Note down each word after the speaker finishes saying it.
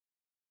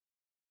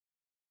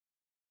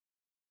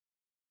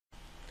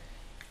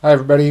Hi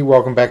everybody,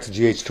 welcome back to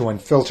GH2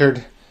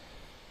 Unfiltered.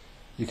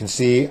 You can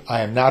see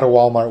I am not a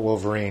Walmart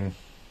Wolverine.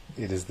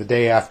 It is the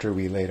day after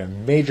we laid a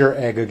major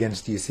egg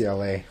against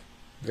UCLA.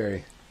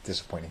 Very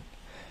disappointing.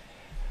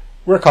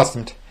 We're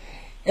accustomed.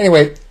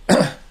 Anyway,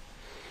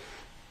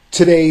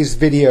 today's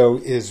video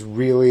is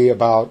really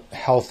about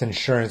health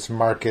insurance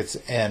markets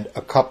and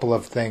a couple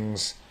of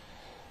things.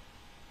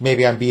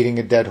 Maybe I'm beating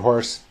a dead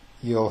horse.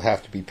 You'll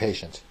have to be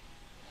patient.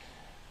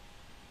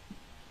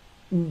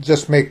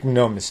 Just make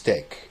no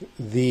mistake,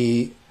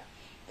 the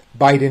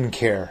Biden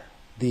care,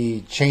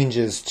 the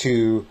changes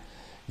to,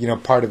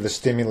 part of the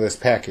stimulus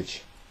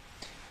package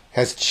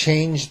has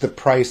changed the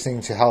pricing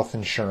to health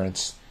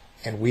insurance,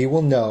 and we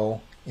will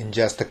know in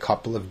just a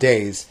couple of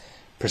days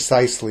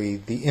precisely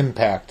the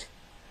impact.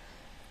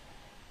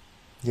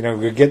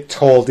 We get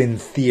told in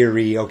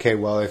theory, okay,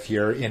 well, if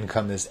your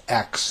income is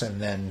X, and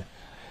then,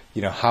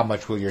 how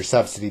much will your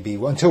subsidy be?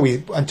 Well,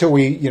 until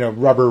we,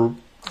 rubber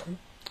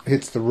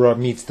hits the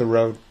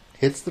road,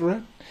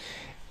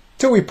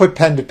 till we put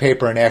pen to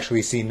paper and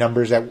actually see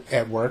numbers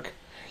at work.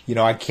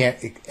 I can't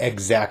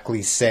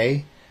exactly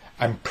say.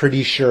 I'm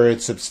pretty sure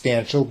it's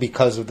substantial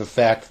because of the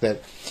fact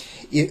that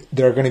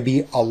there are going to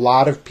be a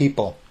lot of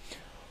people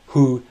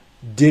who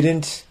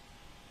didn't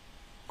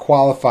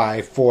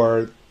qualify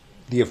for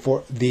the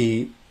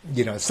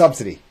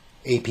subsidy,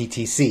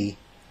 APTC.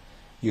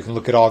 You can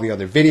look at all the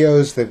other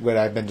videos what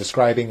I've been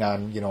describing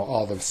on,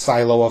 all the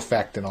silo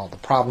effect and all the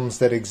problems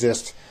that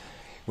exist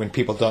when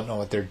people don't know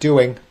what they're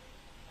doing.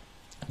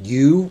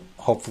 You,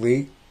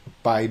 hopefully,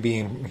 by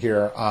being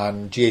here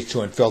on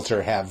GH2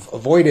 Unfiltered, have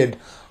avoided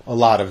a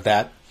lot of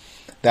that.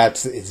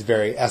 That's its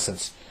very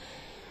essence.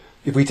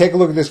 If we take a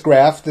look at this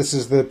graph, this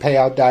is the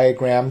payout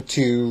diagram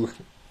to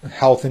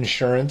health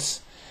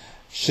insurance.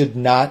 Should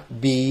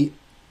not be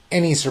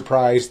any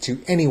surprise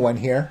to anyone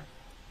here.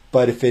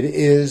 But if it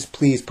is,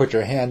 please put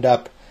your hand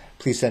up.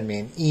 Please send me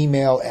an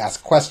email,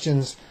 ask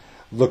questions.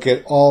 Look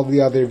at all the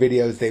other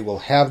videos. They will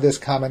have this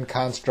common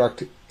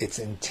construct. It's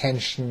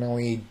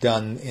intentionally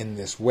done in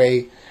this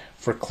way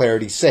for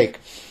clarity's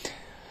sake.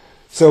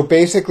 So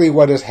basically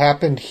what has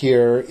happened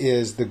here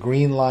is the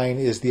green line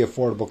is the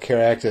Affordable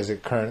Care Act as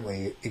it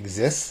currently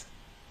exists.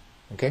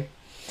 Okay?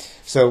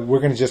 So we're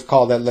going to just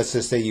call that, let's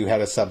just say you had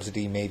a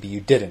subsidy, maybe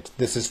you didn't.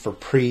 This is for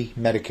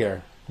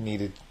pre-Medicare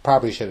needed.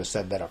 Probably should have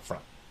said that up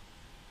front.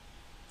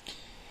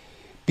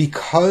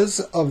 Because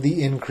of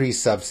the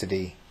increased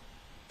subsidy,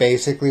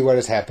 basically what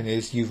has happened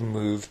is you've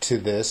moved to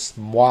this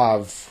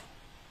mauve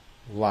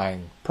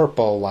line,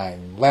 purple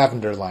line,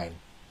 lavender line.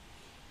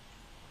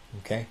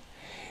 Okay?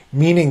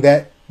 Meaning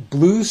that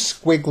blue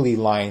squiggly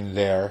line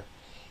there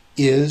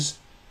is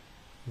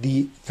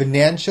the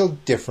financial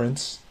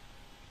difference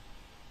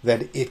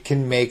that it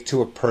can make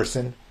to a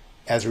person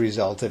as a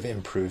result of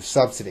improved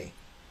subsidy.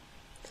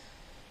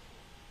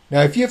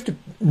 Now, if you have to,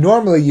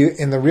 normally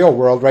in the real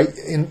world, right,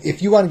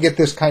 if you want to get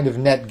this kind of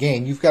net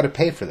gain, you've got to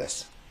pay for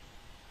this,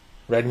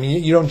 right? I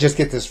mean, you don't just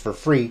get this for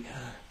free,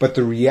 but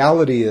the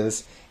reality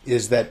is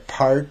that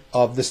part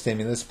of the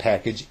stimulus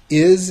package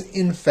is,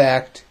 in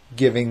fact,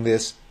 giving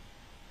this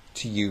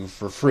to you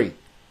for free.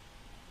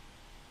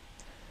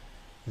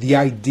 The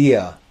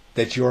idea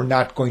that you're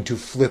not going to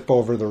flip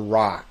over the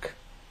rock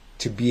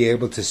to be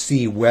able to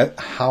see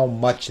how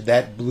much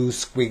that blue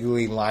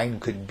squiggly line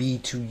could be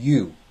to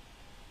you,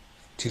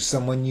 to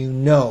someone you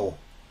know,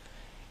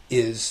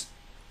 is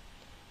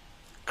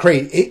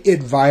crazy.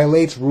 It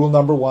violates rule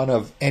number 1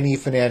 of any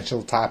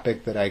financial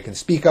topic that I can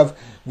speak of,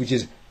 which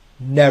is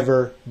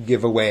never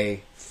give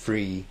away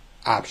free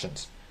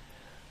options.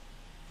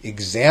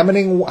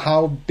 Examining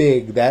how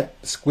big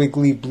that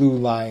squiggly blue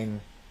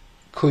line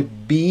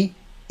could be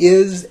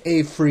is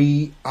a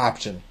free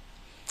option.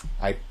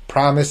 I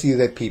promise you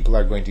that people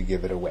are going to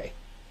give it away.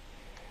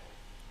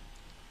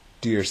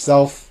 Do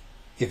yourself,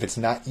 if it's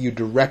not you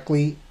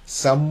directly,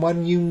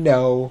 someone you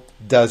know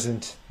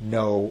doesn't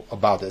know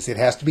about this. It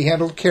has to be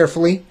handled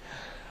carefully.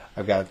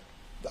 I've got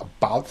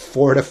about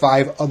 4 to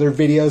 5 other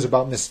videos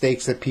about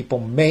mistakes that people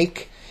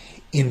make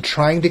in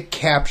trying to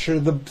capture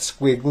the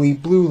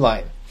squiggly blue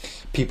line.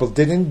 People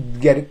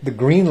didn't get the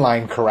green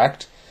line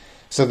correct,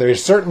 so they're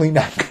certainly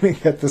not going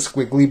to get the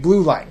squiggly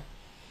blue line.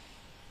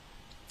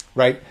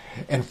 Right?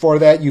 And for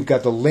that, you've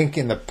got the link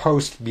in the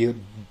post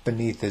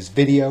beneath this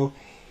video.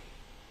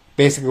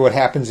 Basically what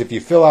happens if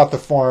you fill out the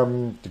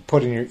form, to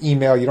put in your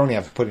email, you don't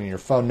have to put in your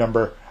phone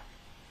number.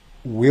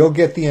 We'll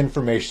get the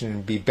information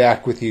and be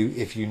back with you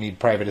if you need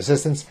private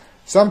assistance.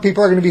 Some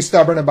people are going to be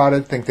stubborn about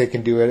it, think they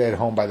can do it at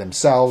home by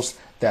themselves.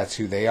 That's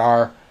who they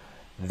are.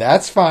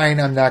 That's fine.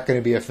 I'm not going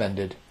to be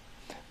offended.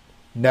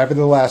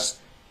 Nevertheless,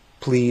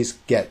 please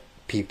get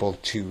people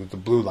to the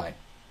blue line.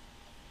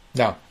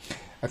 Now,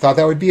 I thought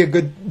that would be a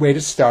good way to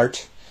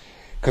start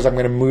because I'm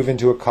going to move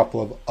into a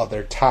couple of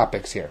other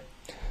topics here.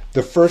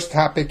 The first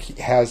topic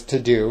has to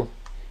do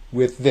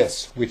with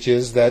this, which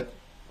is that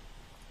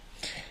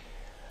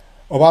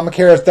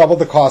Obamacare has doubled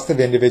the cost of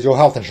individual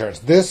health insurance.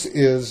 This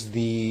is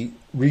the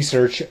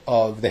research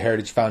of the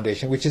Heritage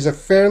Foundation, which is a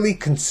fairly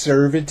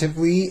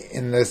conservatively,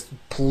 in this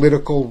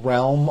political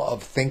realm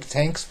of think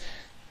tanks,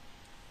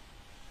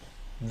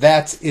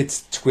 That's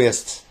its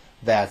twist.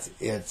 That's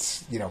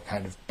its,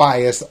 kind of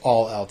bias,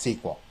 all else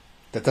equal.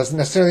 That doesn't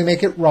necessarily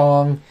make it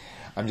wrong.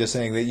 I'm just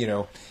saying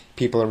that,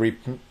 people are,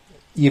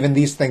 even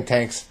these think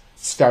tanks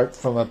start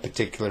from a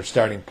particular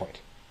starting point.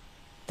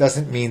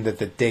 Doesn't mean that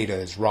the data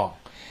is wrong.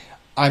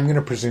 I'm going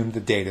to presume the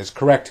data is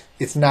correct.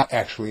 It's not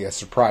actually a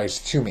surprise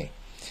to me.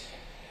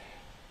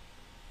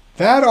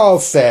 That all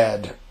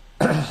said,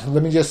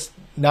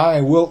 now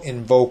I will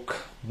invoke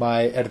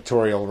my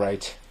editorial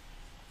right.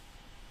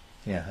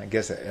 Yeah, I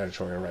guess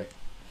editorial right.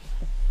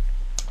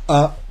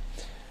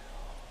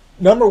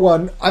 Number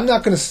one, I'm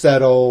not going to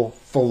settle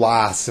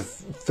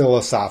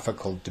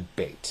philosophical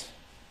debate,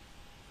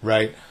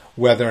 right?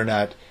 Whether or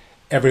not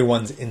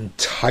everyone's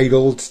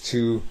entitled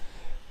to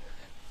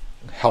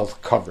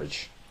health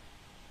coverage,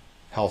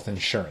 health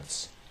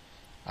insurance.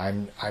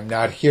 I'm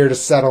not here to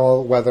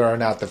settle whether or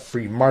not the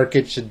free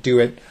market should do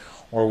it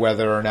or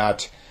whether or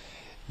not,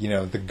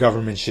 the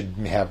government should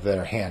have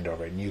their hand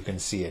over it. And you can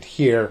see it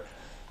here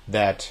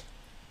that,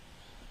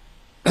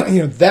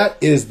 that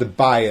is the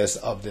bias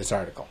of this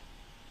article,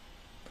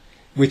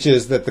 which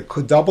is that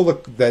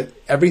that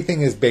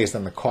everything is based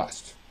on the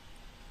cost.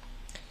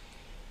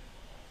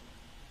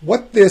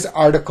 What this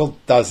article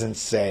doesn't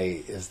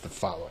say is the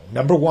following.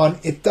 Number one,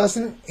 it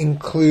doesn't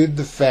include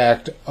the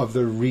fact of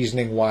the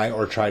reasoning why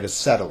or try to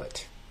settle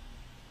it.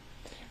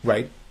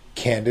 Right?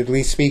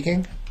 Candidly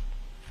speaking,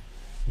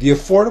 the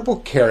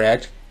Affordable Care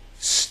Act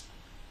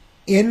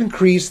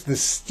increased the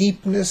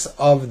steepness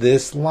of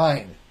this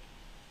line.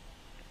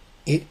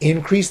 It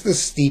increased the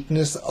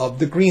steepness of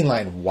the green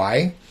line.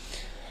 Why?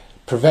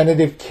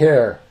 Preventative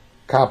care,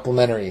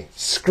 complementary.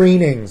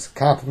 Screenings,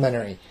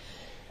 complementary.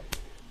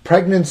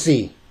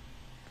 Pregnancy,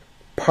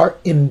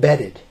 part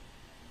embedded.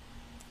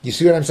 You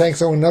see what I'm saying?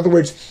 So in other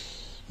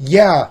words,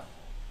 yeah,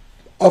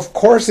 of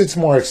course it's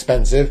more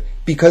expensive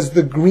because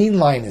the green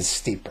line is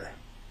steeper.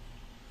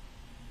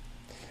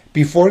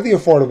 Before the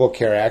Affordable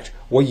Care Act,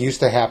 what used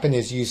to happen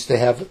is you used to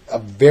have a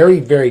very,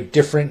 very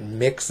different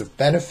mix of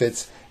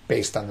benefits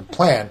based on the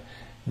plan.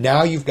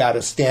 Now you've got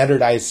a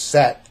standardized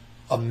set,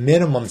 a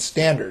minimum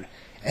standard,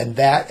 and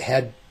that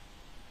had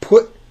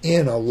put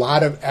in a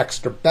lot of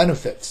extra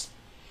benefits.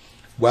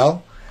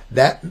 Well,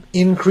 that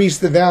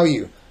increased the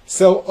value.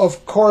 So,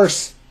 of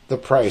course, the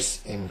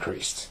price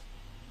increased.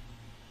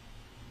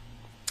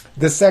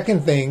 The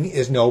second thing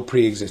is no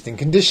pre-existing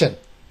condition,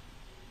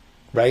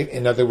 right?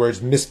 In other words,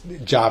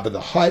 Jabba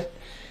the Hutt,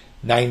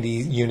 90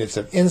 units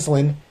of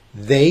insulin,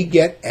 they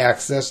get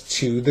access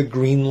to the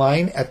green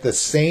line at the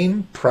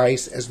same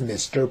price as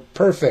Mr.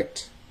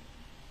 Perfect.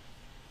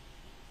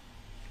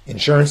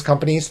 Insurance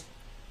companies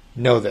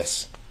know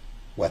this.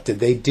 What did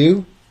they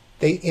do?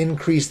 They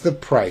increased the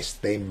price.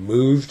 They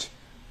moved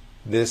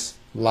this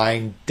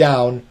line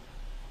down.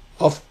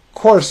 Of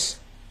course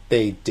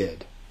they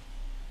did.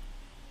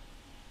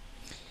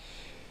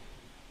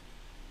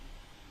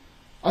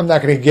 I'm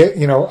not going to get,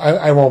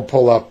 I won't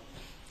pull up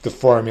the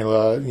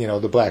formula,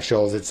 the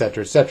Black-Scholes, et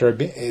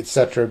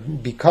cetera,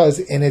 because,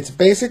 and it's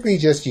basically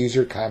just use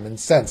your common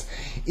sense.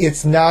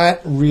 It's not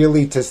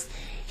really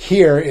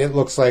here it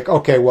looks like,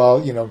 okay,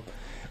 well,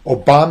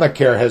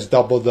 Obamacare has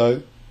doubled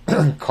the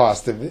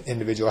cost of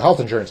individual health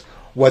insurance.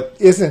 What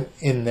isn't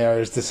in there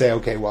is to say,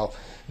 okay, well,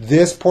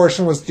 this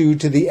portion was due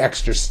to the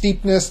extra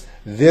steepness.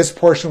 This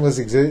portion was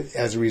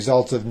as a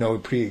result of no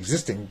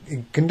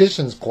pre-existing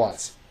conditions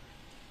clause.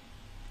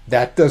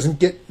 That doesn't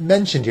get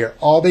mentioned here.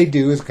 All they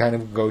do is kind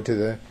of go to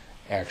the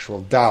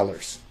actual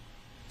dollars,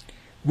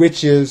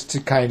 which is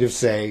to kind of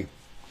say,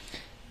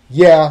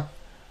 yeah,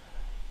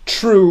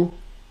 true,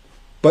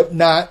 but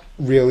not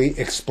really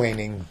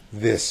explaining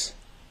this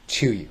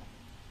to you.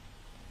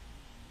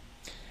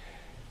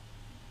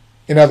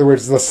 In other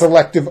words, the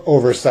selective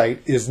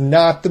oversight is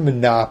not the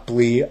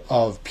monopoly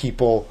of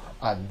people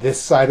on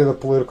this side of the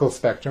political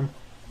spectrum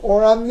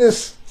or on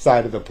this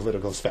side of the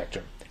political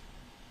spectrum.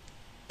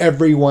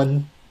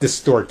 Everyone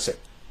distorts it.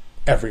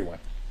 Everyone.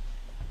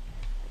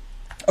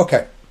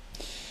 Okay.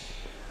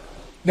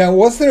 Now,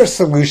 was there a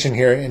solution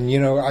here?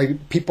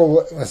 And,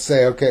 people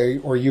say, okay,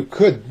 or you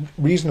could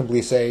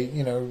reasonably say,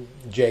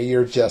 Jay,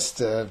 you're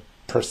just a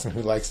person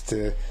who likes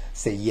to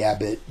say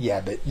yabbit,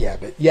 yabbit,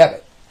 yabbit,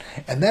 yabbit.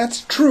 And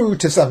that's true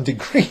to some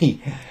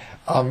degree,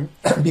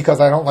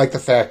 because I don't like the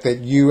fact that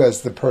you,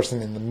 as the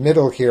person in the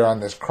middle here on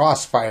this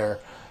crossfire,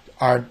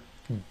 aren't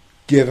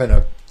given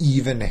an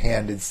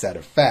even-handed set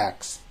of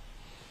facts.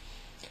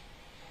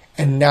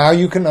 And now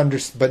you can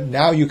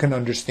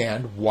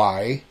understand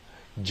why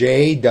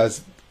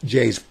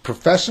Jay's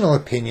professional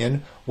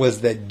opinion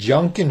was that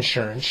junk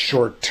insurance,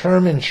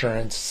 short-term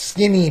insurance,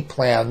 skinny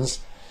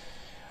plans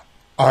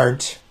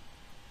aren't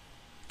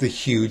the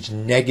huge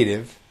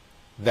negative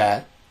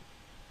that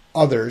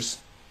others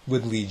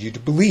would lead you to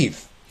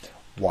believe.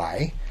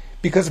 Why?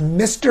 Because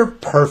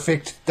Mr.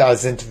 Perfect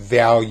doesn't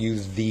value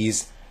the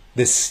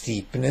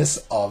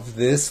steepness of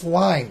this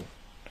line.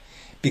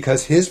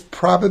 Because his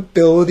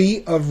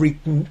probability of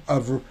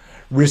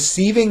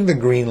receiving the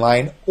green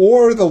line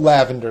or the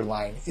lavender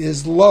line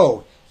is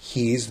low.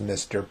 He's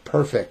Mr.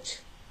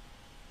 Perfect.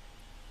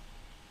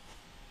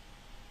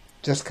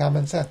 just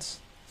common sense.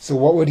 So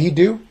what would he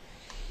do?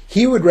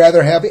 He would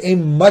rather have a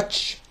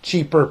much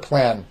cheaper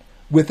plan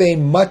with a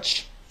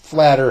much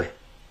flatter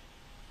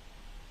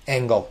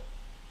angle.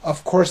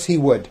 Of course he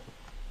would.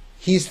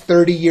 He's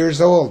 30 years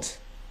old.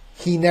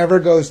 He never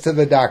goes to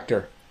the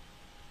doctor.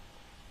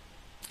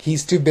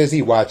 He's too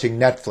busy watching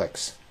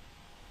Netflix.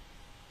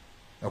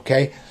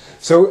 Okay?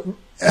 So,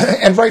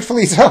 and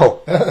rightfully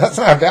so. That's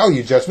not a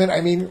value judgment. I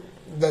mean,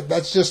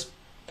 that's just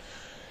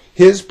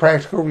his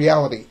practical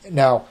reality.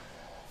 Now,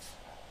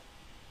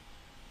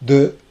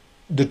 the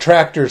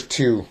detractors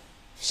to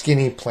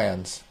skinny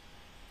plans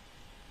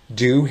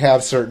do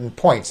have certain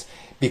points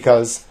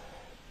because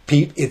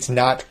it's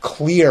not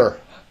clear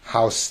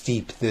how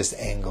steep this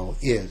angle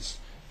is.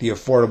 The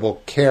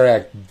Affordable Care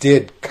Act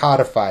did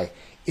codify,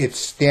 it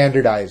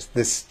standardized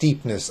the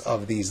steepness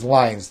of these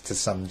lines to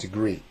some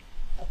degree.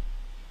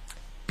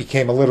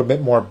 Became a little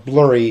bit more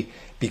blurry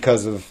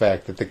because of the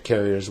fact that the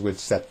carriers would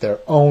set their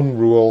own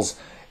rules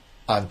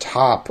on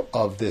top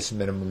of this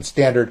minimum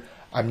standard.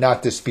 I'm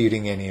not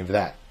disputing any of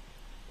that.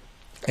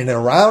 And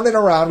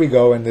around we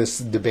go in this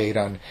debate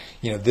on,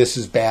 this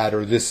is bad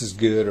or this is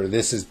good or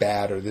this is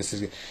bad or this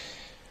is good.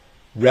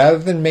 Rather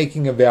than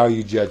making a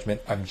value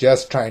judgment, I'm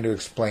just trying to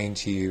explain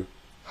to you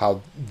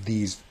how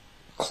these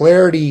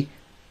clarity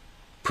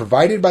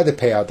provided by the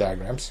payout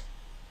diagrams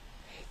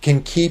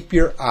can keep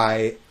your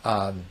eye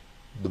on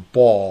the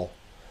ball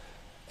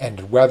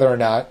and whether or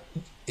not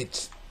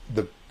it's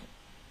the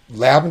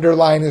lavender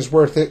line is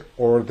worth it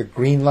or the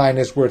green line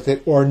is worth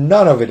it or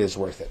none of it is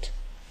worth it.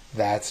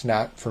 That's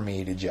not for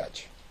me to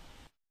judge.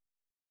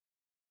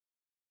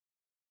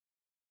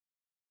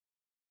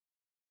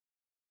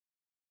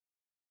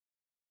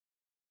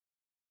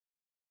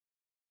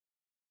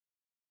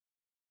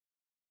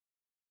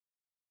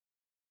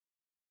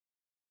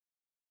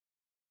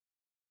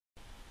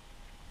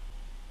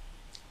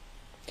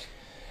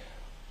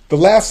 The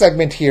last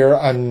segment here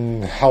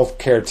on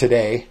healthcare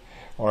today,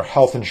 or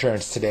health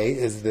insurance today,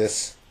 is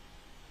this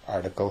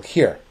article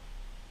here.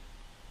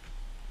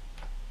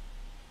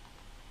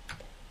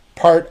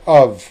 Part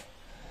of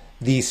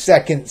the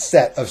second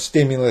set of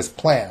stimulus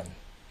plan,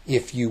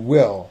 if you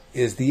will,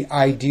 is the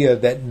idea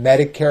that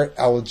Medicare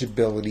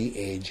eligibility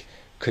age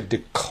could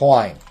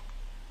decline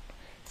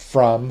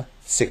from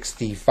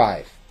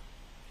 65.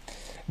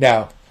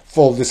 Now,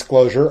 full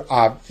disclosure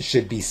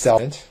should be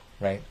self-evident,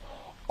 right?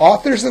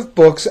 Authors of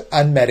books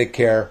on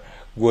Medicare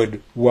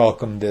would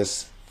welcome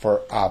this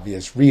for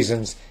obvious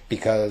reasons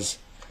because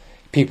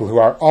people who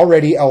are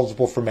already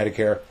eligible for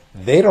Medicare,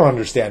 they don't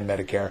understand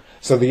Medicare.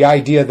 So the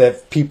idea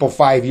that people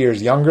 5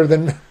 years younger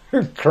than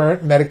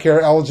current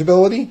Medicare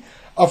eligibility,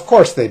 of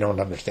course they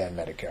don't understand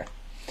Medicare.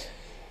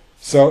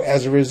 So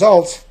as a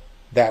result,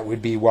 that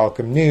would be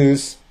welcome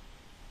news.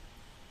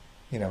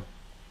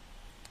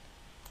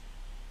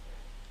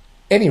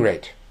 Any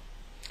rate,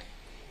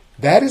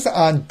 that is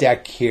on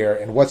deck here,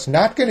 and what's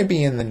not going to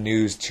be in the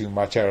news too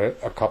much are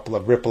a couple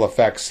of ripple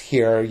effects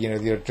here.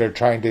 They're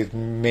trying to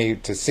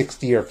make to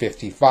 60 or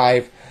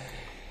 55.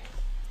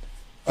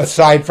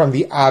 Aside from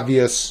the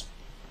obvious,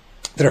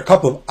 there are a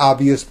couple of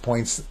obvious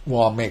points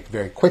I'll make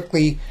very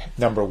quickly.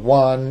 Number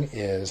one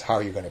is how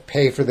are you going to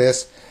pay for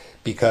this?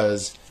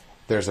 Because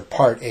there's a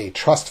Part A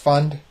trust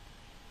fund,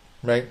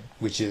 right,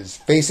 which is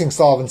facing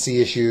solvency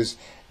issues.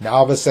 Now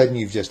all of a sudden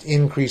you've just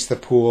increased the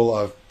pool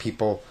of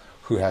people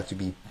who have to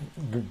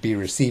be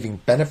receiving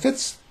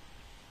benefits.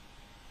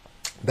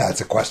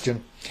 That's a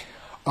question.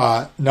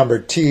 Number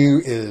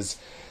two is,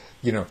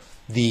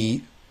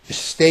 the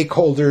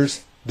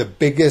stakeholders, the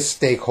biggest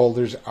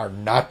stakeholders are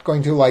not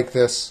going to like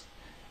this.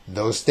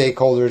 Those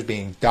stakeholders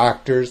being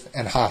doctors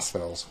and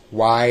hospitals.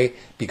 Why?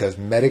 Because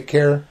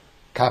Medicare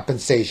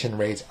compensation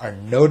rates are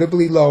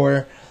notably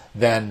lower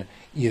than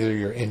either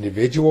your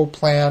individual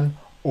plan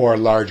or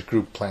large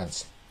group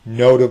plans.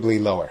 Notably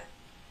lower.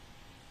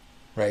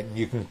 Right? And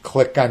you can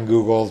click on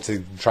Google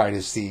to try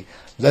to see.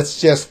 Let's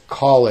just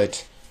call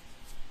it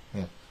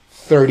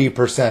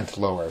 30%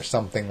 lower,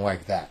 something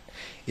like that.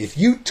 If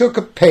you took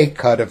a pay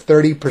cut of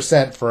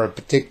 30% for a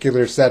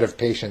particular set of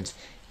patients,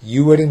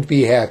 you wouldn't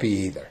be happy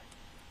either.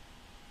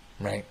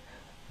 Right?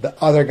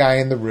 The other guy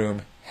in the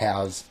room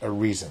has a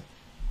reason.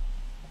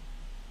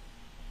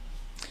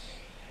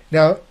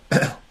 Now,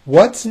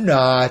 what's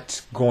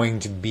not going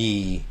to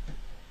be,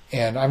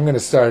 and I'm going to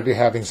start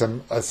having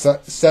a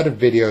set of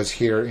videos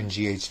here in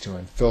GH2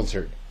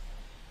 Unfiltered,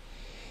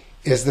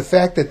 is the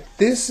fact that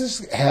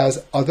this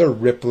has other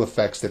ripple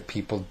effects that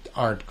people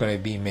aren't going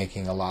to be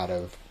making a lot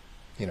of,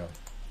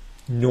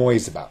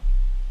 noise about.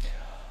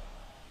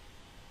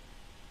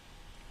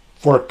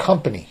 For a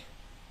company,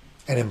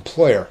 an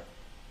employer,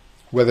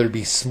 whether it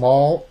be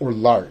small or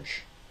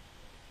large,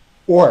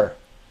 or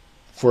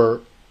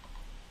for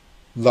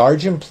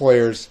large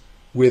employers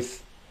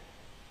with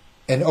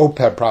an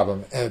OPEB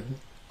problem,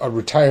 a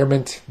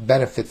retirement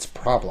benefits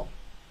problem,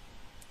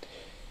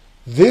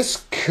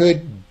 this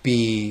could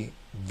be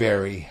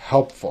very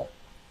helpful.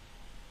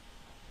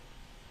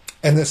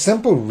 And the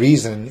simple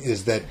reason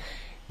is that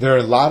there are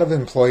a lot of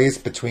employees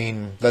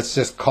between, let's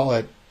just call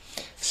it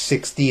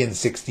 60 and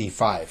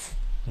 65,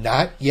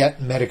 not yet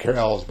Medicare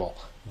eligible.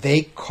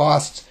 They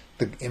cost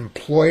the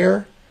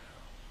employer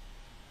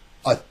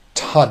a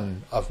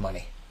ton of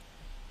money.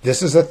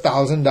 This is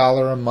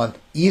 $1,000 a month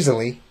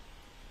easily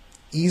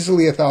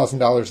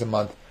 $1,000 a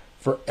month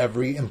for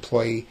every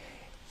employee.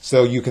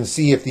 So you can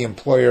see if the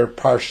employer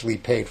partially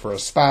paid for a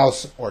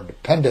spouse or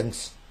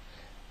dependents,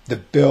 the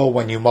bill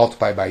when you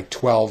multiply by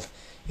 12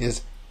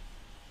 is,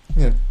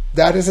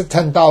 that is a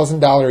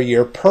 $10,000 a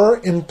year per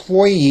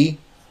employee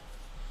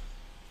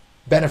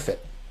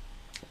benefit,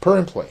 per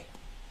employee.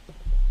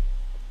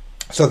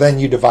 So then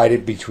you divide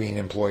it between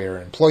employer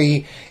and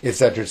employee,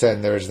 etc.,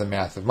 and there's the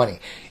math of money.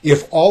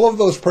 If all of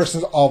those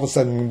persons all of a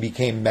sudden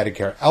became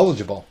Medicare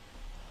eligible,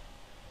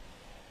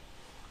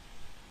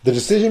 the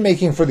decision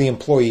making for the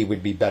employee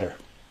would be better.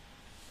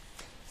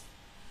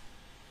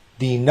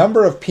 The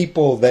number of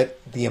people that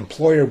the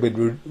employer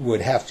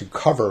would have to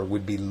cover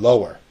would be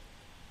lower.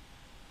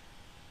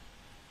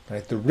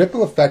 Right? The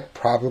ripple effect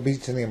probably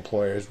to the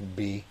employers would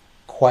be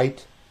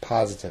quite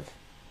positive.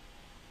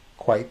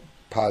 Quite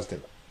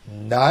positive.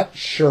 Not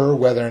sure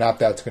whether or not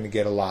that's going to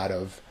get a lot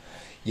of,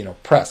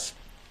 press.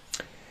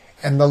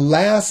 And the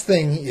last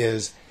thing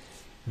is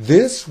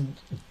this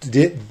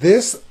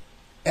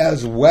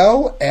as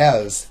well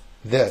as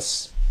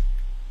this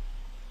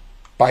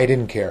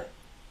Biden-Care,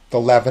 the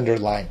lavender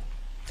line.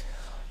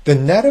 The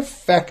net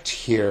effect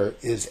here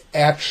is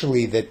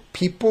actually that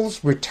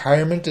people's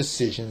retirement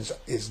decisions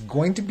is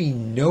going to be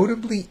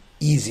notably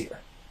easier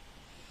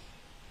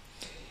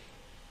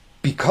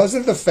because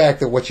of the fact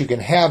that what you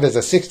can have is a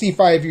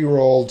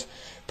 65-year-old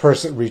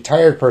person,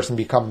 retired person,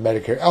 become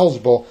Medicare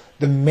eligible.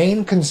 The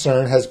main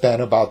concern has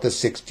been about the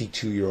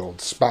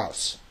 62-year-old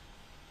spouse.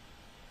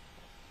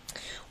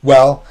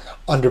 Well,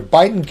 under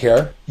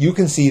Biden-Care, you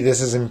can see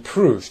this is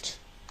improved,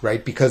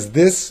 right? Because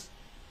this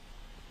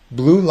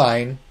blue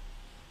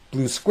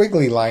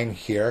squiggly line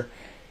here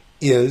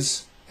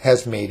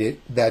has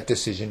made that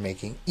decision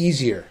making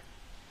easier.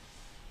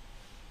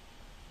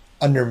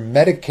 Under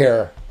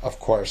Medicare, of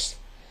course,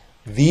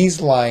 these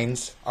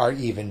lines are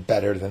even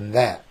better than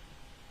that.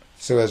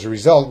 So as a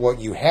result, what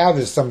you have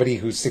is somebody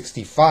who's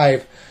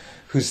 65,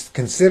 who's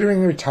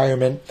considering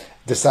retirement,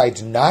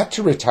 decides not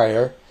to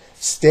retire,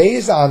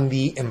 stays on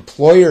the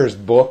employer's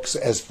books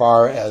as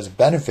far as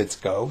benefits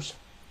goes.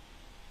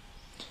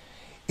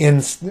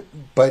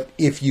 But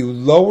if you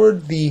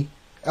lowered the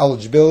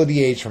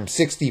eligibility age from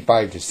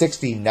 65 to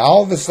 60, now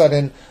all of a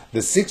sudden the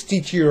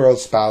 62-year-old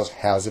spouse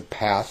has a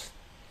path,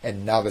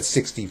 and now the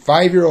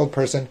 65-year-old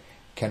person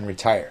can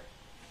retire.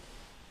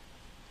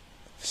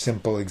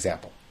 Simple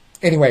example.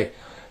 Anyway,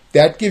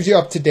 that gives you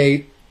up to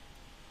date.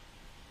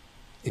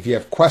 If you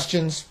have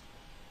questions,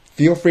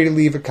 feel free to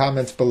leave the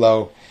comments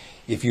below.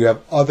 If you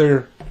have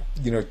other,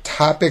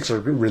 topics or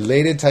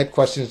related type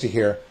questions to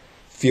hear,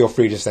 feel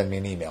free to send me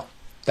an email.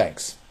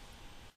 Thanks.